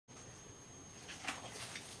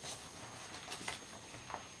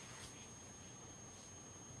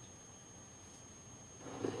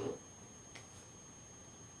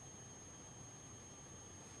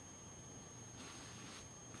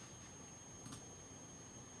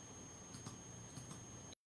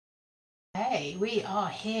today we are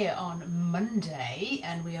here on Monday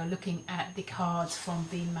and we are looking at the cards from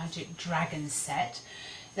the Magic Dragon set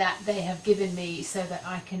that they have given me so that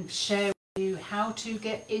I can share with you how to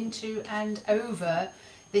get into and over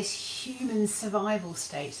this human survival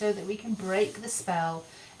state so that we can break the spell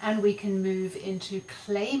and we can move into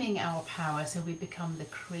claiming our power so we become the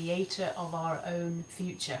creator of our own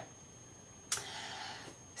future.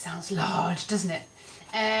 Sounds large, doesn't it?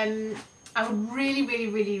 I would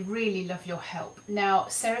really love your help. Now,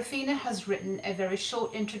 Sarafina has written a very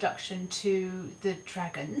short introduction to the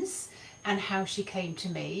dragons and how she came to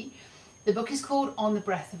me. The book is called On the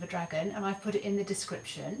Breath of a Dragon and I've put it in the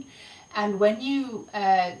description. And when you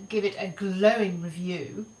give it a glowing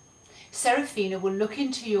review, Sarafina will look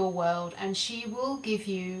into your world and she will give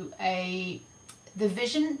you the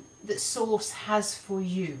vision that Source has for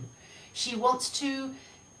you. She wants to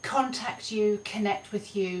contact you, connect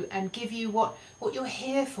with you and give you what you're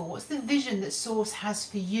here for. What's the vision that Source has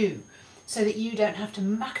for you so that you don't have to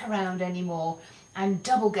muck around anymore and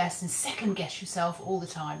double guess and second guess yourself all the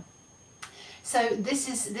time. So this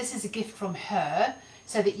is a gift from her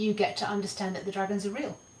so that you get to understand that the dragons are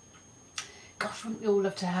real. Gosh, wouldn't we all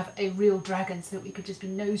love to have a real dragon so that we could just be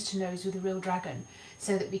nose to nose with a real dragon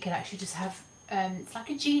so that we could actually just have, it's like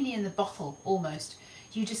a genie in the bottle almost.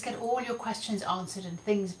 You just get all your questions answered and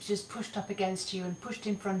things just pushed up against you and pushed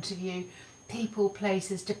in front of you, people,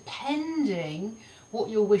 places, depending what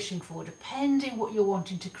you're wishing for, depending what you're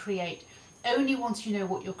wanting to create. Only once you know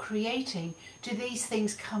what you're creating do these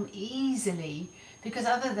things come easily, because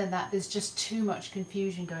other than that there's just too much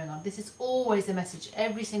confusion going on. This is always the message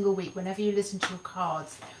every single week whenever you listen to your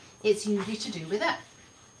cards. It's usually to do with that.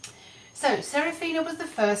 So Sarafina was the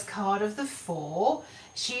first card of the 4.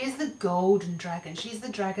 She is the golden dragon. She's the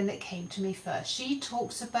dragon that came to me first. She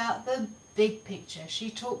talks about the big picture.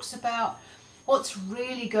 She talks about what's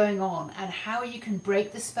really going on and how you can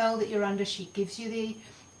break the spell that you're under. She gives you the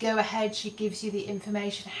go ahead. She gives you the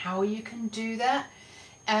information how you can do that.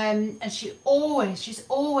 And she's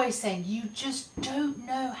always saying, you just don't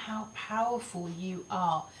know how powerful you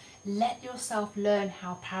are. Let yourself learn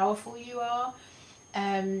how powerful you are.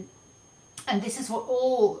 And this is what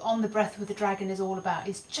all On the Breath with the Dragon is all about.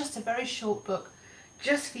 It's just a very short book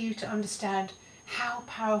just for you to understand how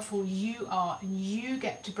powerful you are and you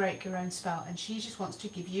get to break your own spell. And she just wants to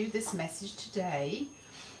give you this message today.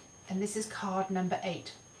 And this is card number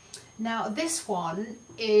 8. Now this one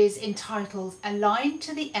is entitled Aligned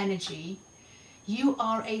to the Energy. You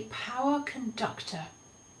are a power conductor.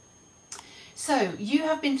 So you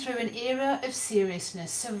have been through an era of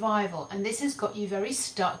seriousness, survival, and this has got you very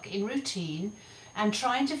stuck in routine and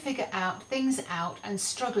trying to figure things out and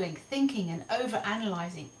struggling, thinking and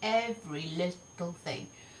over-analysing every little thing.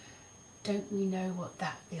 Don't we know what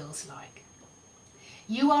that feels like?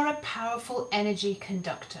 You are a powerful energy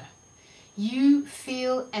conductor. You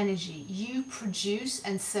feel energy, you produce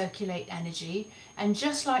and circulate energy, and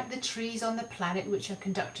just like the trees on the planet, which are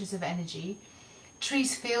conductors of energy,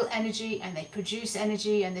 trees feel energy and they produce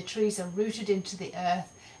energy, and the trees are rooted into the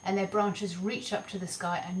earth and their branches reach up to the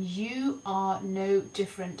sky, and you are no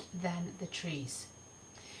different than the trees.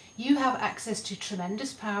 You have access to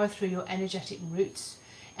tremendous power through your energetic roots,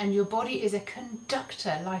 and your body is a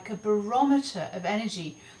conductor, like a barometer of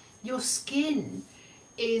energy. Your skin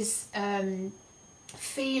is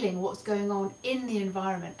feeling what's going on in the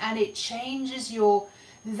environment, and it changes your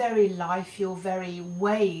very life, your very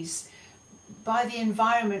ways by the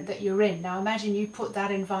environment that you're in. Now imagine you put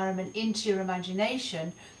that environment into your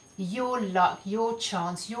imagination, your luck, your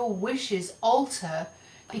chance, your wishes alter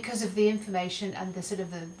because of the information and the sort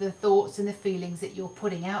of the thoughts and the feelings that you're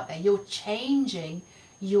putting out there. You're changing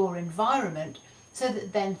your environment so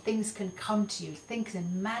that then things can come to you, things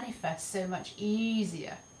can manifest so much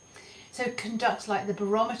easier. So conduct like the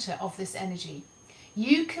barometer of this energy.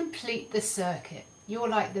 You complete the circuit. You're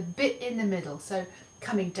like the bit in the middle. So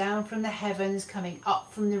coming down from the heavens, coming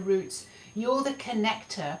up from the roots. You're the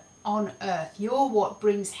connector on earth. You're what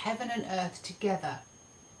brings heaven and earth together.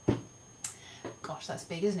 Gosh, that's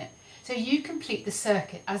big, isn't it? So you complete the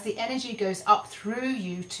circuit as the energy goes up through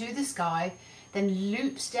you to the sky, then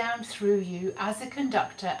loops down through you as a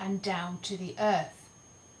conductor and down to the earth.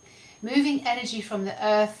 Moving energy from the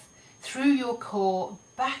earth through your core,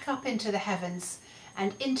 back up into the heavens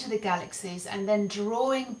and into the galaxies, and then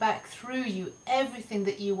drawing back through you everything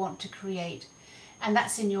that you want to create. And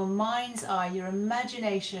that's in your mind's eye, your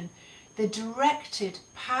imagination. The directed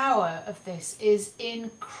power of this is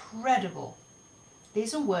incredible.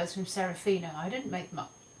 These are words from Sarafina. I didn't make them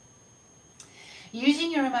up.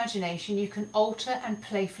 Using your imagination, you can alter and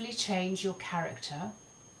playfully change your character.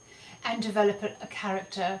 and develop a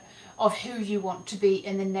character of who you want to be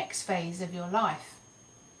in the next phase of your life.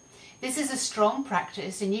 This is a strong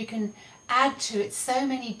practice, and you can add to it so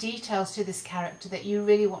many details to this character that you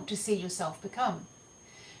really want to see yourself become.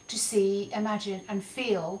 To see, imagine and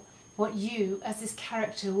feel what you as this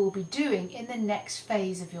character will be doing in the next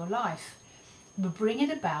phase of your life. Bring it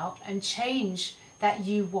about, and change that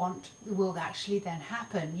you want will actually then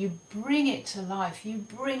happen. You bring it to life, you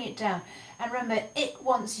bring it down, and remember, it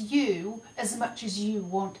wants you as much as you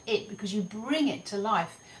want it, because you bring it to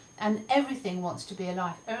life, and everything wants to be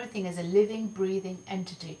alive. Everything is a living, breathing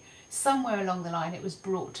entity. Somewhere along the line it was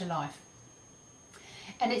brought to life.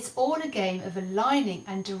 And it's all a game of aligning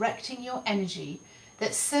and directing your energy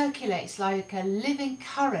that circulates like a living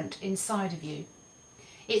current inside of you.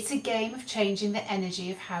 It's a game of changing the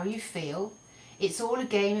energy of how you feel. It's all a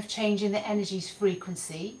game of changing the energy's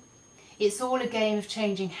frequency. It's all a game of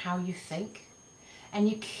changing how you think. And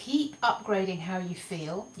you keep upgrading how you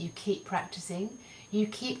feel. You keep practicing. You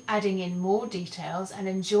keep adding in more details, and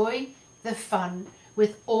enjoy the fun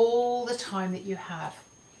with all the time that you have.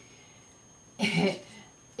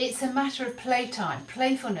 It's a matter of playtime,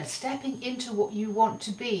 playfulness, stepping into what you want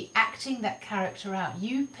to be, acting that character out.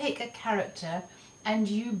 You pick a character and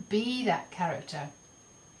you be that character.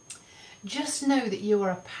 Just know that you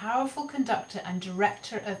are a powerful conductor and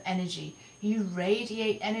director of energy. You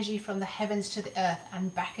radiate energy from the heavens to the earth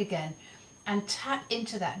and back again, and tap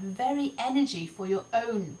into that very energy for your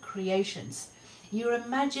own creations. Your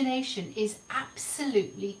imagination is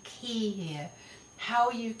absolutely key here. How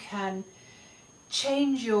you can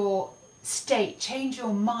change your state, change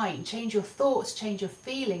your mind, change your thoughts, change your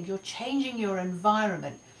feelings. You're changing your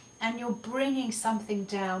environment, and you're bringing something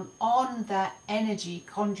down on that energy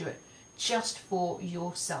conduit just for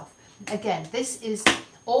yourself. Again, this is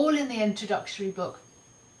all in the introductory book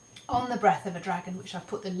on the breath of a dragon, which I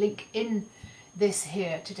put the link in this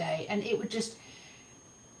here today, and it would just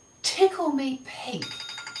tickle me pink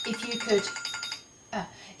if you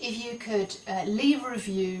could leave a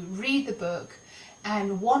review, read the book,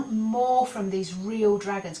 and want more from these real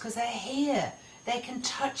dragons, because they're here. They can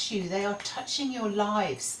touch you. They are touching your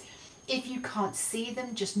lives. If you can't see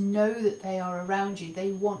them, just know that they are around you.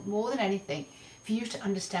 They want more than anything for you to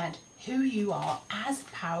understand who you are as a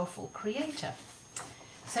powerful creator.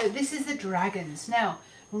 So this is the dragons. Now,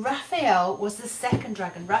 Raphael was the second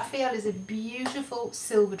dragon. Raphael is a beautiful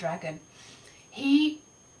silver dragon.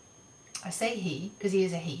 I say he because he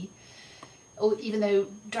is a he, or even though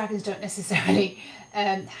dragons don't necessarily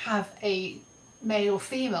have a male or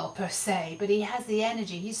female per se, but he has the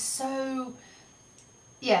energy. He's so,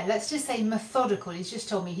 yeah, let's just say methodical. He's just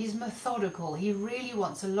told me he's methodical. He really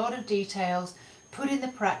wants a lot of details put in the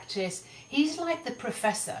practice. He's like the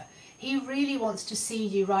professor. He really wants to see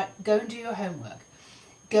you, right, go and do your homework.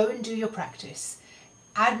 Go and do your practice.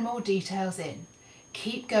 Add more details in.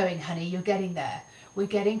 Keep going, honey, you're getting there. We're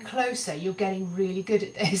getting closer. You're getting really good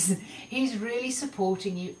at this. He's really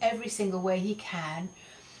supporting you every single way he can,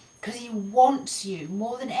 because he wants you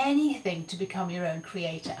more than anything to become your own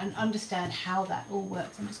creator and understand how that all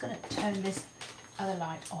works. I'm just going to turn this other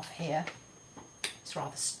light off here. It's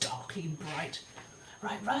rather starkly bright.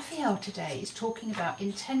 Right, Raphael today is talking about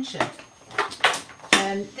intention.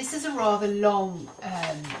 This is a rather long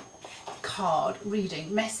card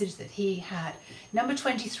reading message that he had. Number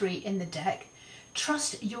 23 in the deck.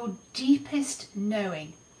 Trust your deepest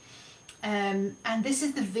knowing. And this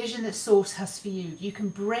is the vision that Source has for you. You can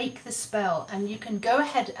break the spell, and you can go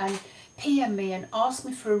ahead and PM me and ask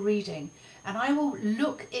me for a reading, and I will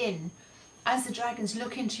look in as the dragons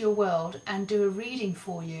look into your world and do a reading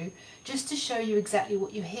for you, just to show you exactly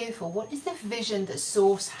what you're here for. What is the vision that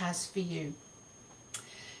Source has for you?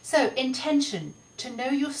 So, intention, to know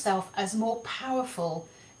yourself as more powerful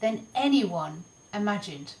than anyone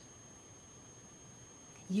imagined.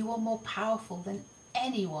 You are more powerful than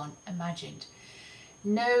anyone imagined.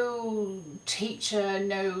 No teacher,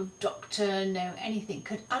 no doctor, no anything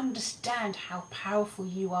could understand how powerful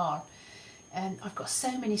you are. And I've got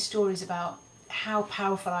so many stories about how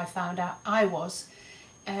powerful I found out I was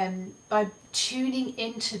by tuning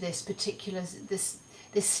into this particular, this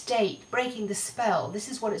state, breaking the spell. This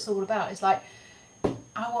is what it's all about. It's like,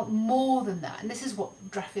 I want more than that. And this is what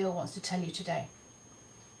Raphael wants to tell you today.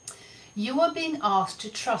 You are being asked to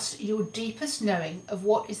trust your deepest knowing of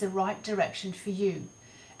what is the right direction for you,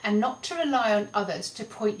 and not to rely on others to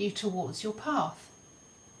point you towards your path.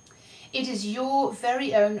 It is your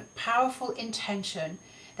very own powerful intention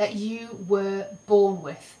that you were born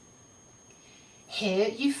with. Here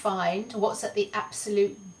you find what's at the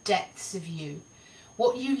absolute depths of you,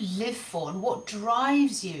 what you live for and what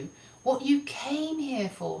drives you, what you came here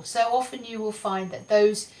for. So often you will find that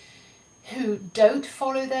those who don't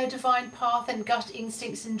follow their divine path and gut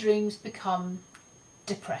instincts and dreams become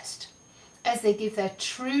depressed as they give their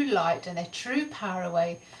true light and their true power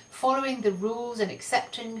away, following the rules and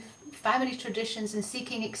accepting family traditions and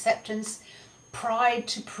seeking acceptance, pride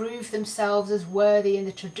to prove themselves as worthy in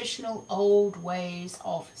the traditional old ways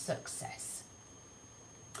of success.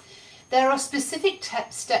 There are specific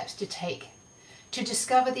steps to take to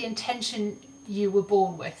discover the intention you were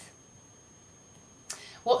born with.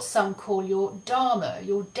 What some call your dharma,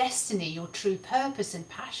 your destiny, your true purpose and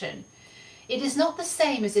passion. It is not the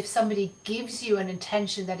same as if somebody gives you an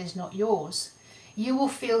intention that is not yours. You will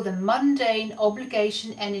feel the mundane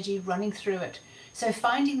obligation energy running through it. So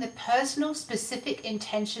finding the personal specific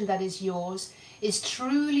intention that is yours is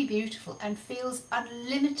truly beautiful and feels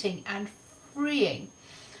unlimiting and freeing.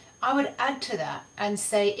 I would add to that and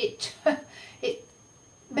say it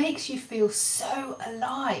makes you feel so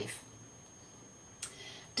alive.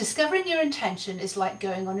 Discovering your intention is like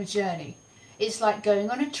going on a journey. It's like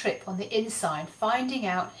going on a trip on the inside, finding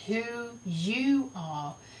out who you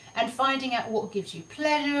are and finding out what gives you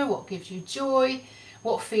pleasure, what gives you joy,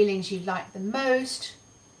 what feelings you like the most.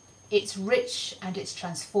 It's rich and it's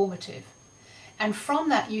transformative. And from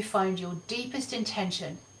that you find your deepest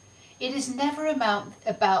intention. It is never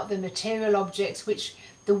about the material objects which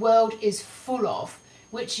the world is full of,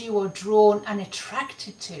 which you are drawn and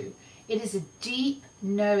attracted to. It is a deep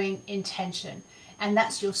knowing intention, and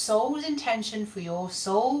that's your soul's intention for your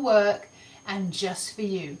soul work and just for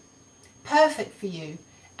you. Perfect for you.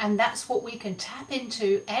 And that's what we can tap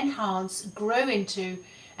into, enhance, grow into,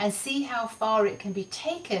 and see how far it can be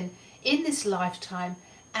taken in this lifetime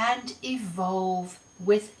and evolve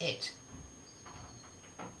with it.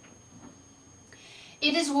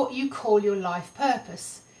 It is what you call your life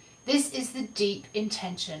purpose. This is the deep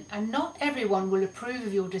intention, and not everyone will approve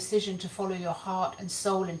of your decision to follow your heart and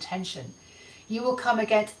soul intention. You will come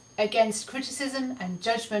against criticism and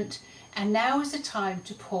judgment, and now is the time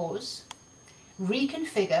to pause,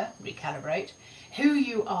 reconfigure, recalibrate who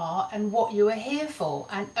you are and what you are here for,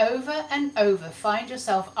 and over find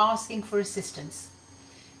yourself asking for assistance.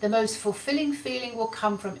 The most fulfilling feeling will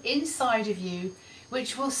come from inside of you,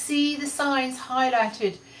 which will see the signs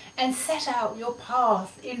highlighted and set out your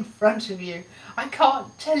path in front of you. I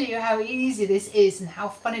can't tell you how easy this is and how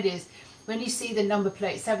fun it is when you see the number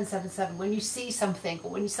plate 777, when you see something,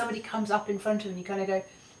 or when somebody comes up in front of you and you kind of go,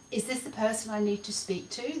 is this the person I need to speak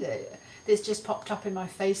to that's just popped up in my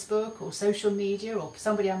Facebook or social media, or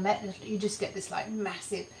somebody I met? And you just get this like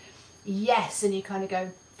massive yes, and you kind of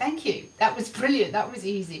go, thank you, that was brilliant, that was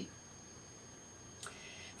easy.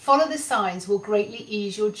 Follow the signs will greatly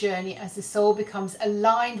ease your journey as the soul becomes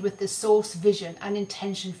aligned with the source vision and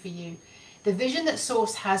intention for you. The vision that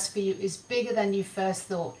source has for you is bigger than you first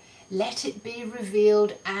thought. Let it be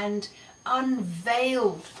revealed and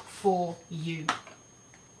unveiled for you.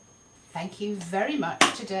 Thank you very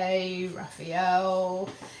much today, Raphael.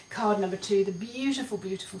 Card number 2, the beautiful,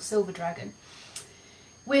 beautiful silver dragon.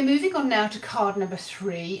 We're moving on now to card number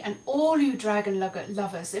 3, and all you dragon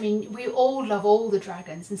lovers, I mean, we all love all the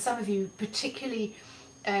dragons, and some of you particularly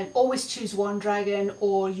always choose one dragon,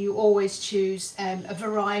 or you always choose a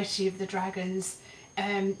variety of the dragons,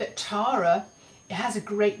 but Tara has a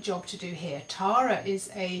great job to do here. Tara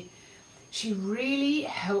she really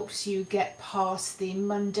helps you get past the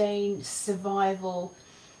mundane survival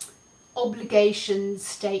obligation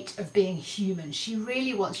state of being human. She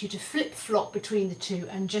really wants you to flip-flop between the two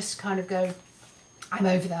and just kind of go, I'm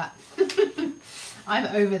over that. I'm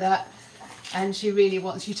over that. And she really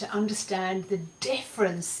wants you to understand the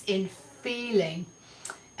difference in feeling.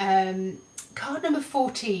 Card number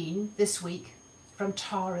 14 this week from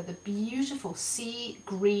Tara, the beautiful sea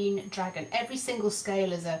green dragon. Every single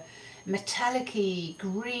scale is a metallic-y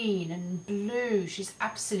green and blue. She's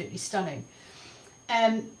absolutely stunning.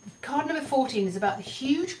 Card number 14 is about the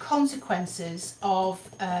huge consequences of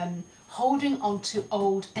holding on to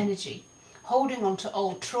old energy, holding on to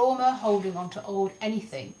old trauma, holding on to old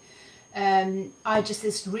anything. I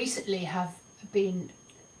just recently have been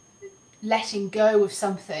letting go of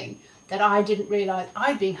something that I didn't realise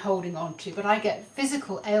I'd been holding on to, but I get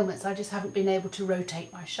physical ailments. I just haven't been able to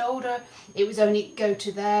rotate my shoulder. It was only go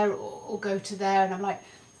to there or go to there, and I'm like,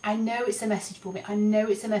 I know it's a message for me. I know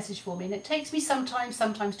it's a message for me. And it takes me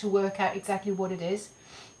sometimes to work out exactly what it is.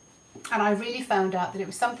 And I really found out that it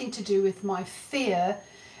was something to do with my fear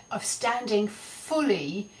of standing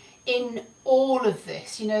fully in all of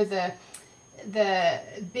this. You know, the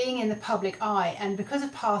being in the public eye, and because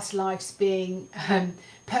of past lives being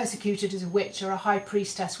persecuted as a witch or a high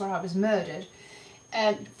priestess where I was murdered,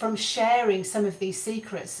 from sharing some of these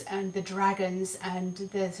secrets and the dragons and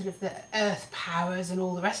the sort of the earth powers and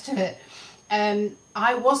all the rest of it,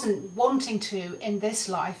 I wasn't wanting to, in this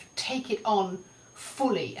life, take it on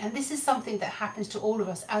fully. And this is something that happens to all of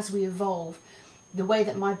us as we evolve. The way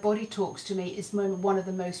that my body talks to me is one of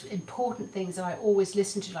the most important things that I always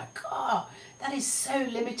listen to, like, oh, that is so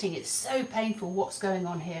limiting, it's so painful, what's going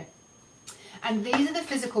on here? And these are the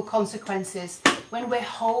physical consequences when we're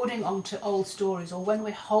holding on to old stories, or when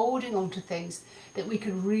we're holding on to things that we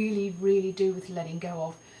could really, really do with letting go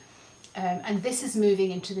of. And this is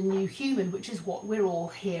moving into the new human, which is what we're all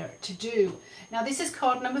here to do. Now, this is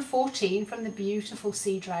card number 14 from the beautiful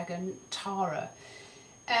sea dragon, Tara.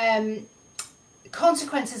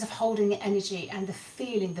 Consequences of holding the energy and the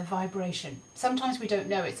feeling, the vibration. Sometimes we don't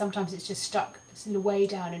know it, sometimes it's just stuck way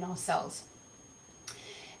down in our cells.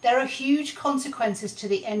 There are huge consequences to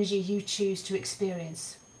the energy you choose to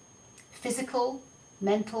experience. Physical,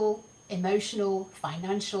 mental, emotional,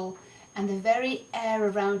 financial, and the very air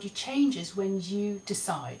around you changes when you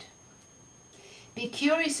decide. Be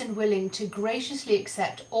curious and willing to graciously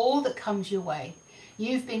accept all that comes your way.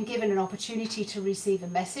 You've been given an opportunity to receive a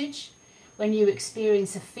message when you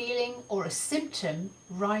experience a feeling or a symptom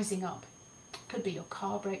rising up. It could be your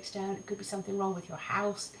car breaks down, it could be something wrong with your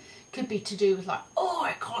house, it could be to do with like, oh,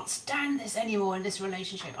 I can't stand this anymore in this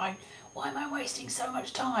relationship, why am I wasting so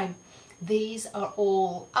much time? These are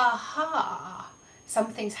all, aha,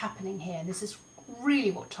 something's happening here, and this is really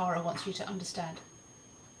what Tara wants you to understand.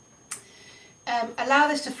 Allow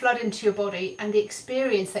this to flood into your body and the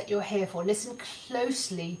experience that you're here for. Listen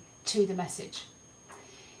closely to the message.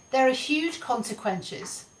 There are huge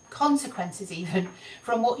consequences even,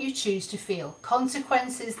 from what you choose to feel.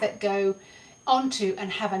 Consequences that go onto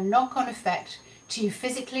and have a knock-on effect to you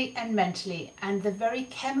physically and mentally, and the very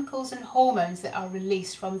chemicals and hormones that are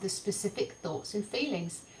released from the specific thoughts and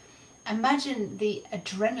feelings. Imagine the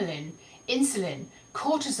adrenaline, insulin,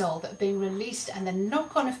 cortisol that are being released, and the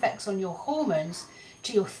knock-on effects on your hormones,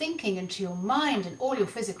 to your thinking and to your mind and all your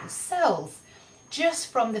physical cells,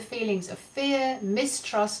 just from the feelings of fear,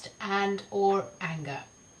 mistrust, and or anger.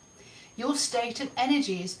 Your state of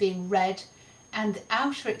energy is being read, and the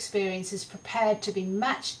outer experience is prepared to be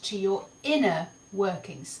matched to your inner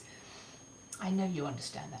workings. I know you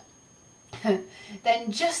understand that.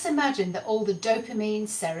 Then just imagine that all the dopamine,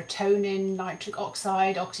 serotonin, nitric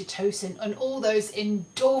oxide, oxytocin, and all those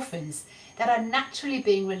endorphins that are naturally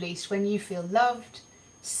being released when you feel loved,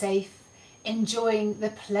 safe, enjoying the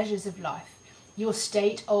pleasures of life. Your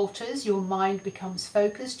state alters, your mind becomes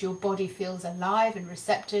focused, your body feels alive and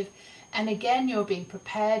receptive, and again you're being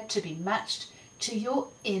prepared to be matched to your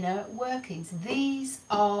inner workings. These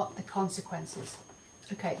are the consequences.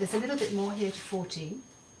 Okay, there's a little bit more here to 14.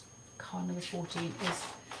 Card number 14 is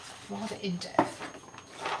rather in-depth,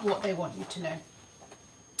 what they want you to know.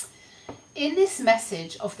 In this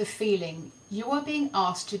message of the feeling, you are being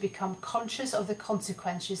asked to become conscious of the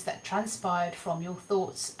consequences that transpired from your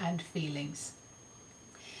thoughts and feelings.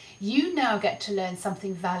 You now get to learn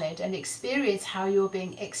something valid and experience how you're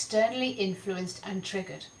being externally influenced and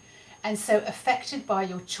triggered, and so affected by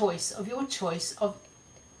your choice,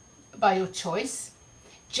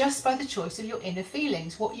 just by the choice of your inner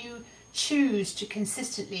feelings, what you choose to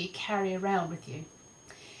consistently carry around with you.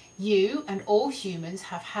 You and all humans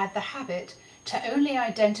have had the habit to only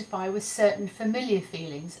identify with certain familiar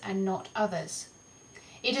feelings and not others.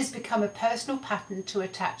 It has become a personal pattern to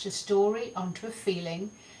attach a story onto a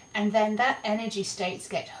feeling, and then that energy states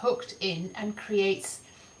get hooked in and creates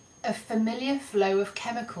a familiar flow of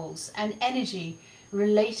chemicals and energy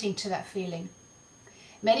relating to that feeling.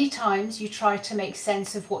 Many times you try to make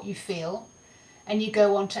sense of what you feel, and you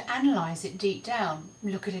go on to analyse it deep down.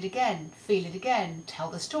 Look at it again, feel it again,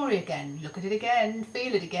 tell the story again, look at it again,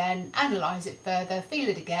 feel it again, analyse it further, feel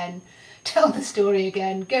it again, tell the story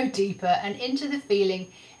again, go deeper and into the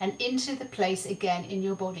feeling and into the place again in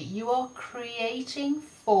your body. You are creating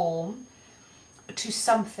form to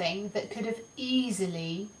something that could have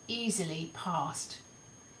easily passed.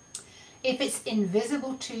 If it's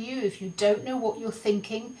invisible to you, if you don't know what you're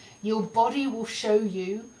thinking, your body will show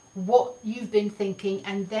you what you've been thinking,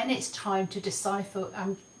 and then it's time to decipher.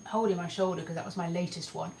 I'm holding my shoulder because that was my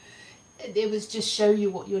latest one. It was just show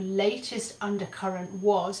you what your latest undercurrent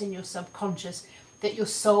was in your subconscious, that your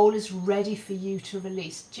soul is ready for you to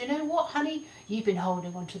release. Do you know what, honey? You've been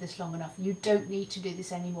holding on to this long enough. You don't need to do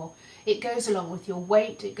this anymore. It goes along with your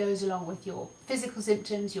weight, it goes along with your physical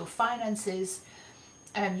symptoms, your finances,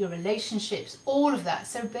 your relationships, all of that.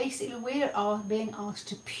 So basically we are being asked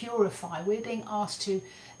to purify. We're being asked to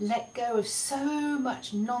let go of so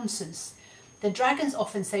much nonsense The dragons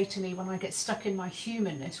often say to me when I get stuck in my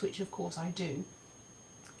humanness, which of course I do,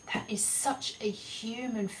 that is such a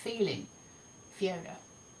human feeling, Fiona.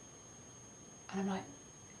 And I'm like,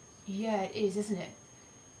 yeah, it is, isn't it?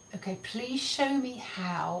 Okay, please show me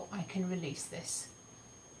how I can release this.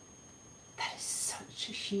 That is such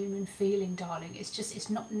a human feeling, darling. It's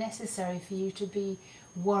not necessary for you to be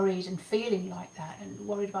worried and feeling like that, and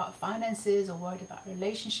worried about finances, or worried about a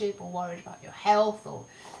relationship, or worried about your health, or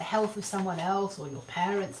the health of someone else, or your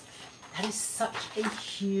parents. That is such a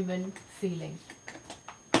human feeling.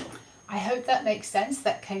 I hope that makes sense.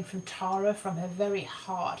 That came from Tara, from her very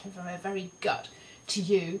heart, and from her very gut to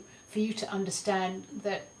you, for you to understand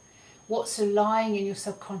that what's lying in your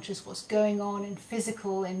subconscious, what's going on in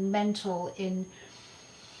physical, in mental, in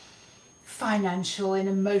financial, in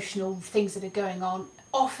emotional things that are going on,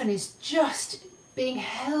 often is just being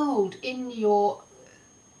held in your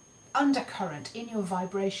undercurrent, in your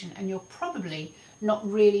vibration, and you're probably not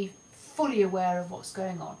really fully aware of what's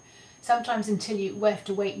going on. Sometimes we have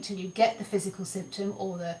to wait until you get the physical symptom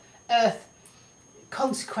or the earth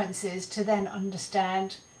consequences to then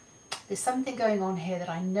understand there's something going on here that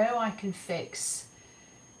I know I can fix.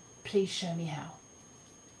 Please show me how.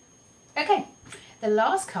 Okay, the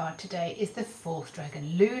last card today is the fourth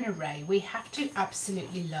dragon, Luna Ray. We have to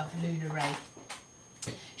absolutely love Luna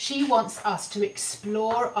Ray. She wants us to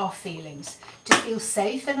explore our feelings, to feel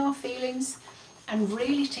safe in our feelings, and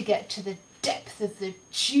really to get to the depth of the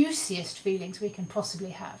juiciest feelings we can possibly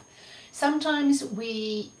have. Sometimes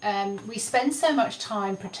we spend so much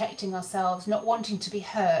time protecting ourselves, not wanting to be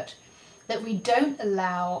hurt, that we don't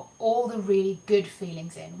allow all the really good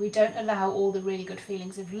feelings in. We don't allow all the really good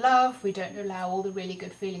feelings of love. We don't allow all the really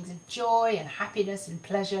good feelings of joy and happiness and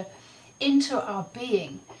pleasure into our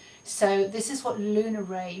being. So this is what Luna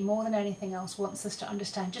Ray, more than anything else, wants us to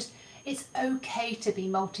understand. Just, it's okay to be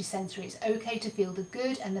multisensory. It's okay to feel the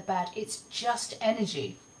good and the bad. It's just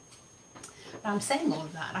energy. Now I'm saying all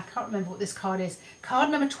of that, and I can't remember what this card is. Card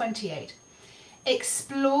number 28.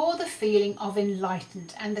 Explore the feeling of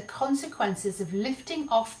enlightened and the consequences of lifting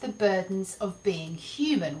off the burdens of being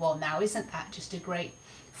human. Well, now isn't that just a great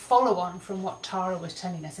follow-on from what Tara was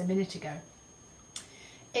telling us a minute ago?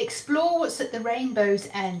 Explore what's at the rainbow's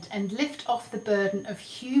end and lift off the burden of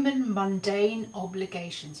human mundane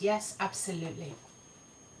obligations. Yes, absolutely.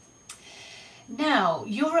 Now,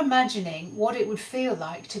 you're imagining what it would feel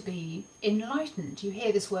like to be enlightened. You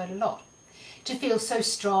hear this word a lot. To feel so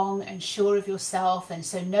strong and sure of yourself, and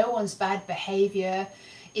so no one's bad behaviour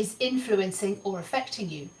is influencing or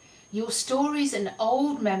affecting you. Your stories and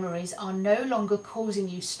old memories are no longer causing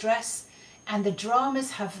you stress, and the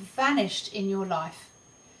dramas have vanished in your life.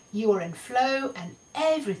 You are in flow and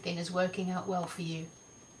everything is working out well for you.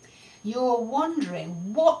 You're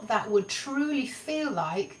wondering what that would truly feel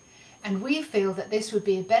like, and we feel that this would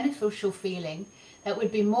be a beneficial feeling that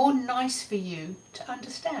would be more nice for you to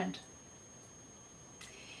understand.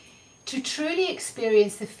 To truly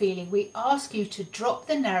experience the feeling, we ask you to drop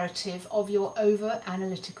the narrative of your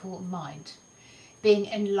over-analytical mind. Being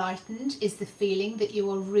enlightened is the feeling that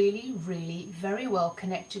you are really, really very well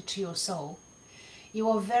connected to your soul. You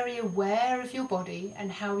are very aware of your body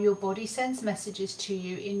and how your body sends messages to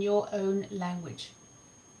you in your own language.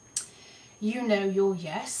 You know your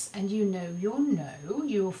yes and you know your no.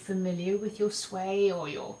 You're familiar with your sway, or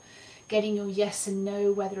you're getting your yes and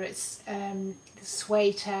no, whether it's the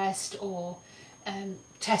sway test or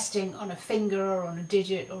testing on a finger or on a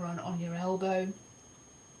digit or on your elbow.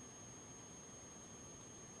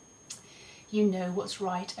 You know what's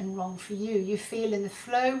right and wrong for you. You feel in the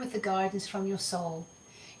flow with the guidance from your soul.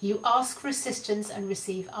 You ask for assistance and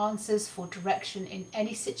receive answers for direction in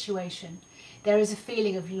any situation. There is a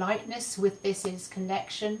feeling of lightness with this is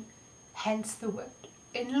connection, hence the word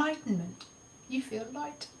enlightenment. You feel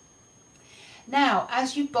light. Now,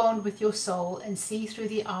 as you bond with your soul and see through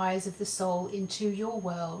the eyes of the soul into your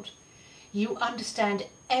world, you understand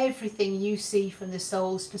everything you see from the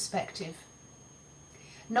soul's perspective.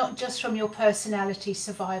 Not just from your personality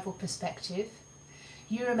survival perspective.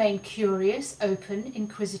 You remain curious, open,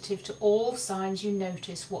 inquisitive to all signs you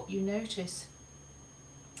notice what you notice.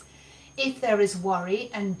 If there is worry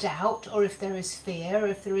and doubt, or if there is fear, or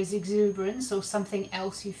if there is exuberance or something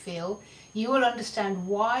else you feel, you will understand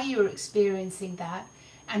why you are experiencing that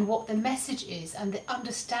and what the message is, and the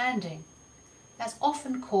understanding. That's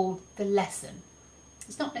often called the lesson.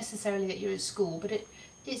 It's not necessarily that you're at school, but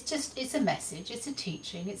it's a message, it's a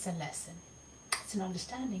teaching, it's a lesson. It's an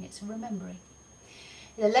understanding, it's a remembering.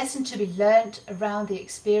 The lesson to be learnt around the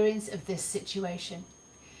experience of this situation.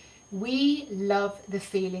 We love the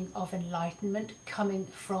feeling of enlightenment coming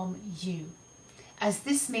from you. as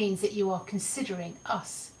this means that you are considering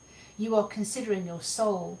us. You are considering your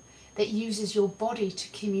soul that uses your body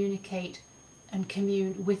to communicate and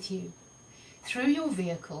commune with you. Through your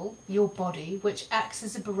vehicle, your body, which acts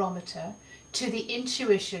as a barometer to the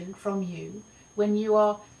intuition from you, when you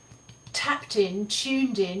are tapped in,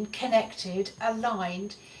 tuned in, connected,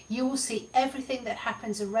 aligned, you will see everything that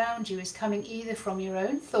happens around you is coming either from your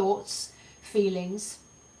own thoughts, feelings,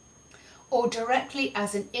 or directly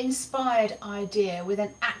as an inspired idea with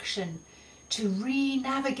an action to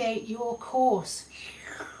re-navigate your course.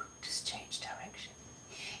 Just change direction.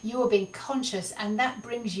 You are being conscious, and that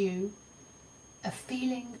brings you a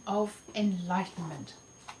feeling of enlightenment.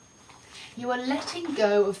 You are letting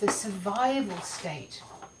go of the survival state,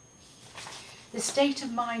 the state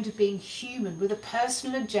of mind of being human with a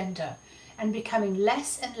personal agenda, and becoming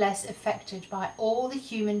less and less affected by all the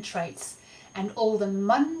human traits and all the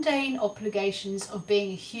mundane obligations of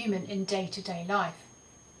being a human in day-to-day life,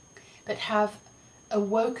 but have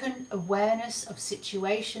awoken awareness of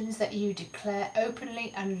situations that you declare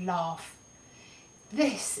openly and laugh.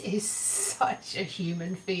 This is such a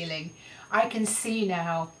human feeling. I can see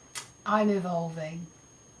now I'm evolving.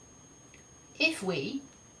 If we,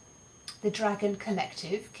 the Dragon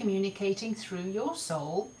Collective, communicating through your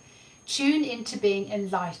soul, tune into being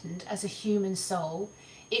enlightened as a human soul,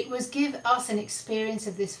 it was give us an experience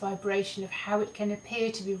of this vibration of how it can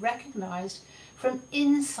appear to be recognized from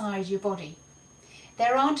inside your body.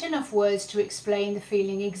 There aren't enough words to explain the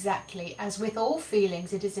feeling exactly, as with all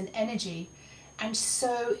feelings it is an energy and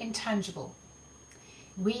so intangible.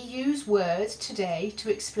 We use words today to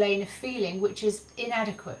explain a feeling which is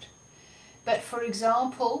inadequate. But for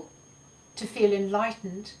example, to feel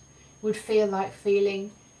enlightened would feel like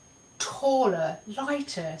feeling taller,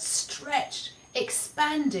 lighter, stretched,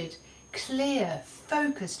 expanded, clear,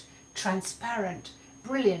 focused, transparent,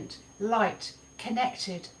 brilliant, light,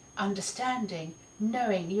 connected, understanding,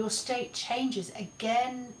 knowing. Your state changes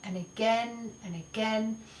again and again and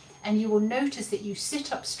again, and you will notice that you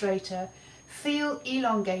sit up straighter, feel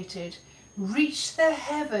elongated, reach the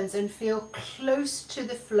heavens and feel close to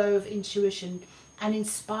the flow of intuition and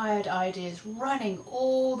inspired ideas running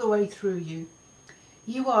all the way through you.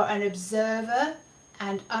 You are an observer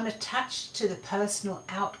and unattached to the personal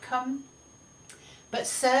outcome, but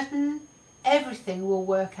certain everything will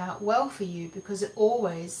work out well for you because it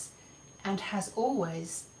always and has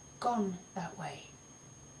always gone that way.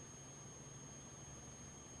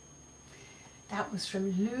 That was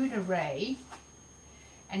from Luna Ray,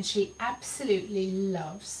 and she absolutely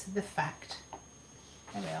loves the fact,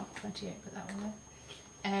 there we are, 28, put that one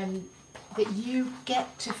there, that you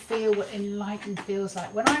get to feel what enlightened feels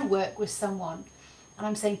like. When I work with someone and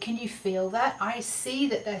I'm saying, can you feel that? I see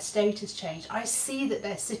that their state has changed. I see that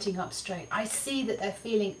they're sitting up straight. I see that they're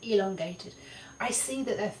feeling elongated. I see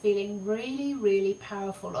that they're feeling really, really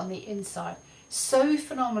powerful on the inside. So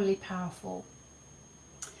phenomenally powerful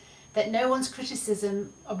that no one's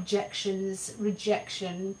criticism, objections,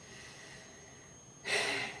 rejection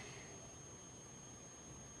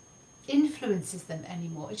influences them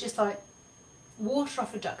anymore. It's just like water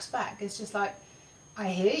off a duck's back. It's just like, I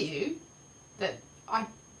hear you, but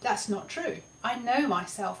that's not true. I know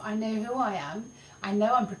myself. I know who I am. I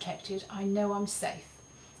know I'm protected. I know I'm safe.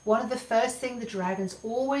 One of the first things the dragons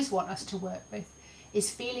always want us to work with is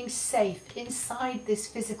feeling safe inside this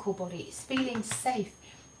physical body. It's feeling safe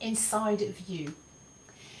inside of you.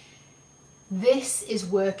 This is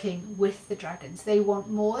working with the dragons. They want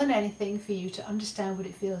more than anything for you to understand what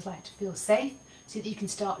it feels like to feel safe, so that you can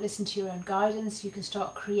start listening to your own guidance, you can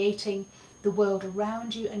start creating the world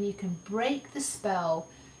around you, and you can break the spell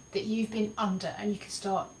that you've been under, and you can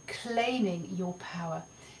start claiming your power.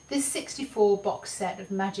 This 64 box set of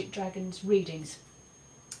Magic Dragons readings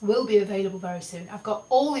will be available very soon. I've got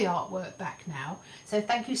all the artwork back now, so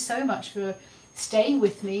thank you so much for staying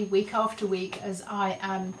with me week after week as I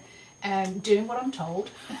am doing what I'm told.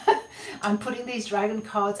 I'm putting these dragon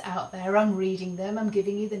cards out there, I'm reading them, I'm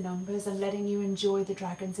giving you the numbers and letting you enjoy the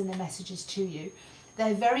dragons and the messages to you.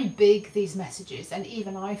 They're very big, these messages, and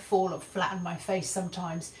even I fall flat on my face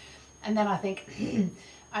sometimes, and then I think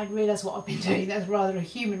I realise what I've been doing. That's rather a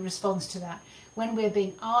human response to that, when we're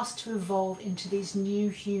being asked to evolve into these new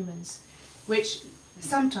humans, which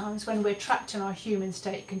sometimes when we're trapped in our human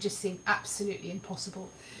state can just seem absolutely impossible.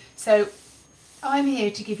 So I'm here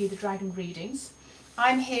to give you the dragon readings.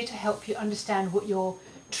 I'm here to help you understand what your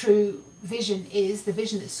true vision is, the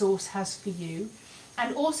vision that Source has for you,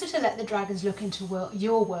 and also to let the dragons look into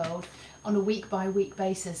your world on a week-by-week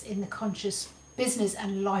basis in the conscious business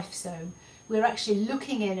and life zone. We're actually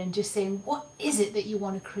looking in and just saying, what is it that you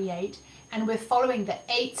want to create? And we're following the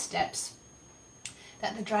 8 steps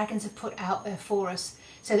that the dragons have put out there for us,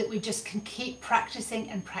 so that we just can keep practicing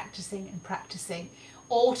and practicing and practicing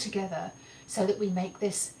all together, so that we make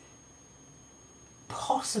this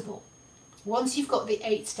possible. Once you've got the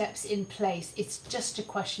 8 steps in place, it's just a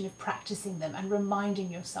question of practicing them and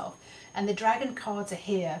reminding yourself. And the dragon cards are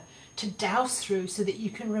here to douse through, so that you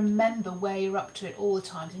can remember where you're up to at all the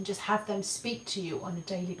times and just have them speak to you on a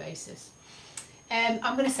daily basis.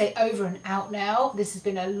 I'm going to say over and out now. This has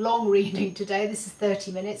been a long reading today. This is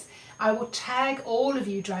 30 minutes. I will tag all of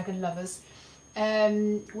you dragon lovers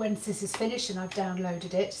when this is finished and I've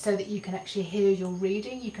downloaded it, so that you can actually hear your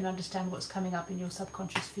reading. You can understand what's coming up in your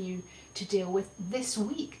subconscious for you to deal with this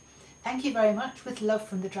week. Thank you very much. With love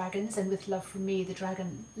from the dragons and with love from me, the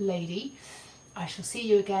Dragon Lady. I shall see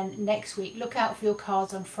you again next week. Look out for your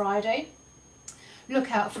cards on Friday.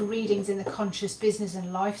 Look out for readings in the conscious business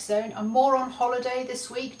and life zone. I'm more on holiday this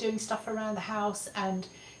week, doing stuff around the house and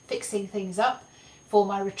fixing things up for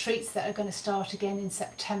my retreats that are going to start again in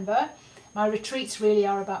September. My retreats really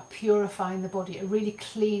are about purifying the body, a really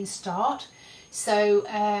clean start. So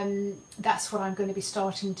that's what I'm going to be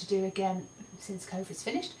starting to do again since COVID's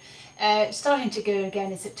finished. Starting to go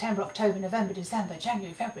again in September, October, November, December,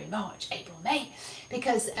 January, February, March, April, May,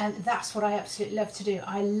 because that's what I absolutely love to do.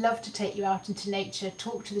 I love to take you out into nature,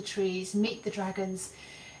 talk to the trees, meet the dragons,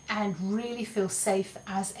 and really feel safe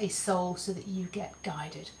as a soul, so that you get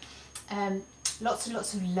guided. Lots and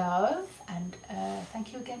lots of love, and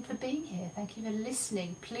thank you again for being here. Thank you for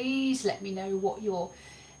listening. Please let me know what your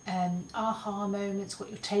aha moments, what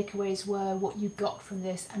your takeaways were, what you got from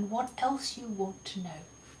this, and what else you want to know.